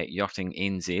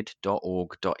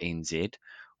michaelb@yachtingnz.org.nz,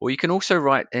 or you can also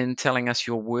write in telling us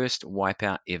your worst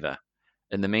wipeout ever.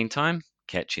 In the meantime,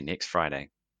 catch you next Friday.